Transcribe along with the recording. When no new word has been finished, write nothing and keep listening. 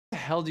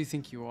hell do you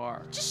think you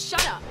are? Just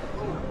shut up.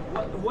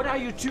 What are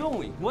you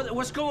doing?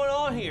 What's going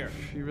on here?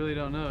 You really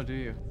don't know, do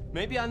you?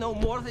 Maybe I know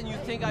more than you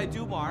think I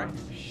do, Mark.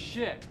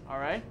 Shit, all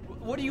right?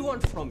 What do you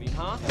want from me,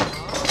 huh?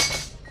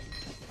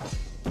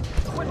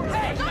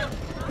 Hey!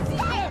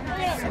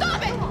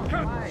 Stop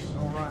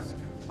it!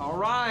 All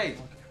right.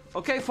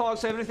 Okay,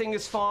 folks, everything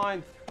is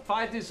fine.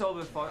 Fight is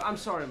over, folks. I'm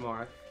sorry,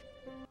 Mark.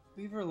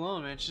 Leave her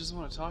alone, man. She doesn't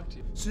want to talk to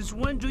you. Since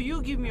when do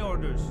you give me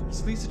orders?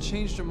 Because Lisa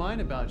changed her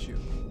mind about you.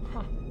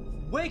 Huh.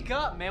 Wake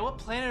up, man. What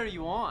planet are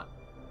you on?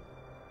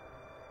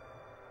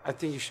 I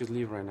think you should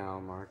leave right now,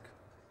 Mark.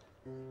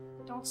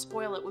 Don't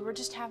spoil it. We were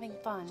just having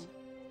fun.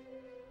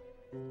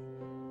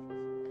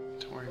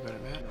 Don't worry about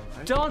it, man.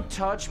 Right? Don't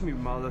touch me,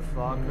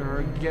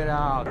 motherfucker. Get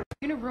out.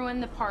 You're gonna ruin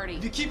the party.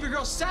 If you keep your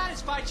girl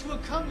satisfied, she will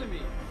come to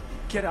me.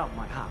 Get out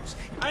my house.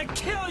 I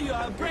kill you!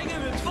 I'll bring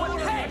him in full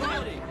Hey!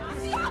 body!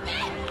 Stop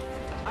it!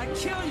 I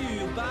kill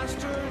you, you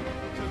bastard!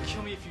 You'll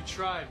kill me if you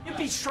tried. You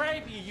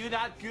betrayed me. You're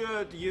not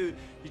good. You're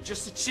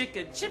just a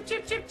chicken. Chip,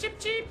 chip, chip, chip,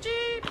 chip,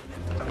 chip.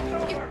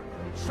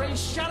 Trey,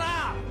 shut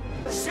up!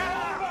 Shut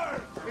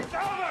up! It's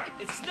over!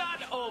 It's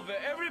not over.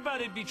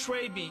 Everybody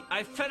betrayed me.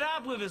 I fed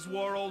up with this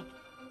world.